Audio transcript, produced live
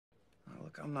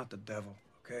I'm not the devil,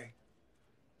 okay?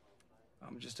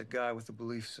 I'm just a guy with a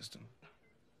belief system.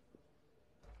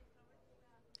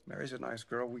 Mary's a nice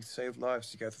girl. We saved lives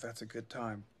together. That's a good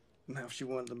time. Now, if she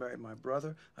wanted to marry my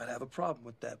brother, I'd have a problem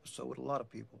with that, but so would a lot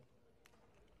of people.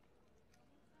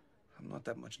 I'm not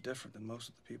that much different than most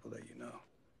of the people that you know.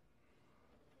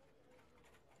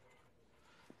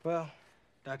 Well,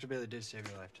 Dr. Bailey did save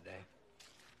your life today.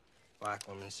 Black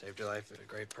woman saved your life at a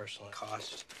great personal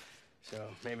cost. So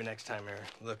maybe next time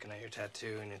you're looking at your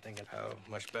tattoo and you're thinking how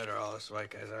much better all us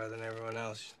white guys are than everyone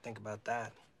else, you should think about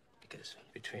that. Because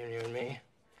between you and me,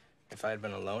 if I had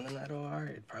been alone in that OR,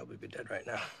 you'd probably be dead right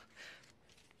now.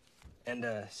 And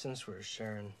since we're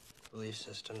sharing belief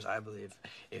systems, I believe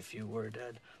if you were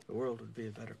dead, the world would be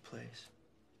a better place.